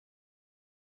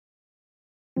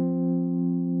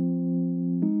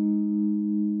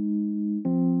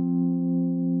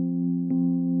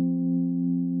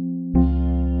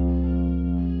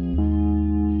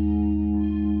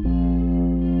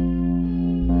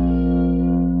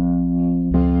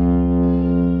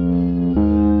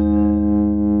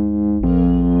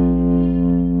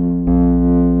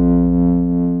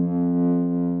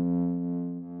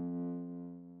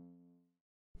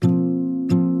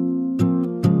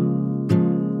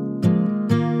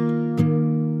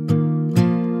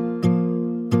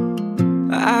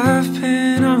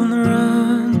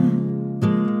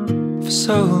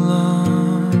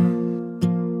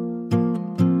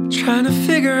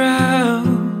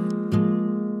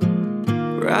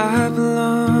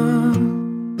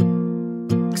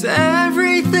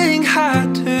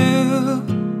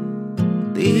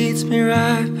leads me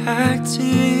right back to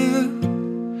you.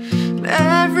 And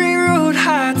every road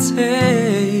I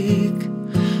take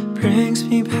brings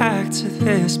me back to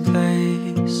this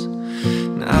place.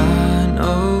 And I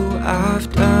know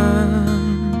I've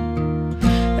done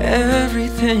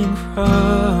everything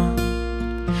wrong,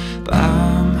 but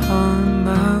I'm on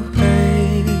my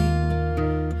way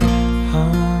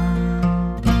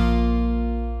home.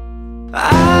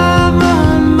 I'm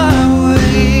on my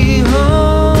way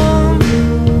home,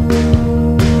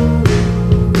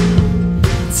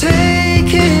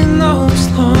 taking those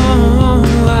long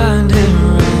winding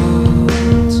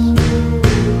roads.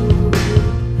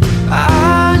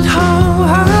 I know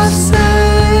I've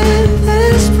said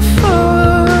this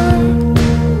before,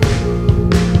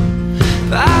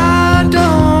 but I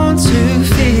don't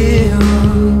feel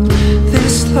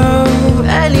this low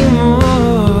anymore.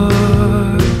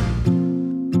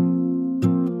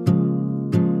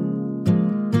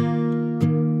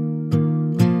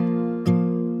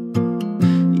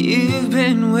 You've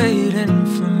been waiting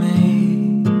for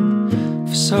me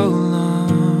for so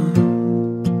long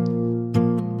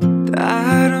that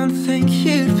I don't think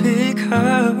you'd pick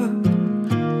up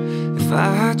if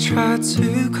I tried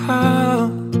to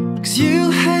call. 'Cause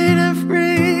you hate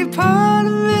every part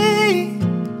of me,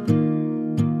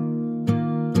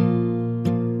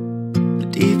 but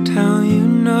deep down you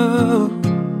know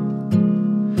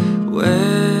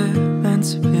we're meant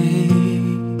to be.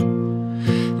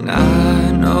 And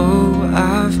I know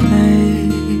I've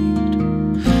made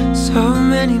so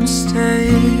many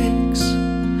mistakes,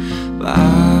 but I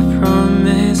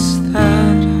promise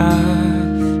that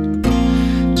I've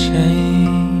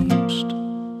changed.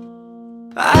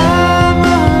 I'm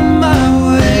on my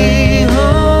way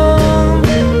home,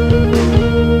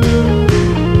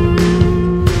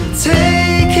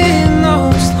 taking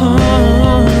those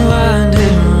long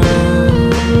winding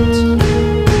roads.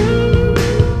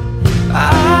 I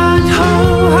know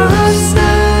I've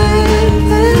said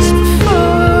this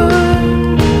before,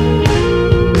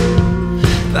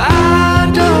 but I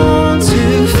don't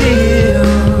feel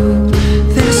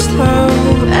this low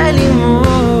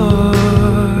anymore.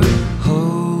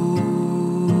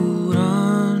 Hold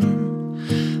on,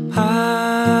 my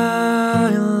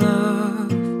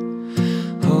love.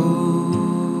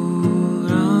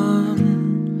 Hold on,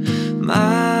 my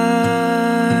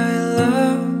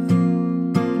love.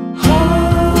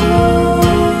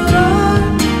 Hold on,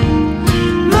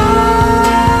 my love.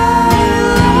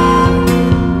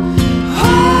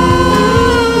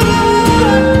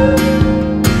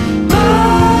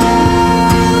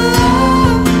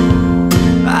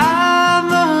 I'm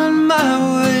on my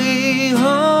way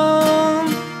home,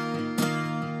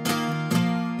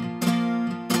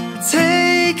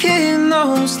 taking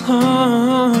those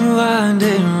long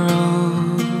winding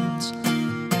roads.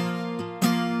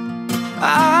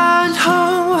 I know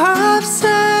I've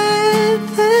said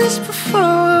this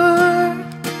before,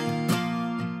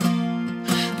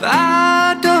 but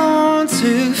I don't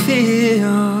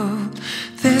feel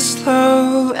this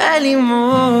low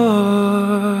anymore.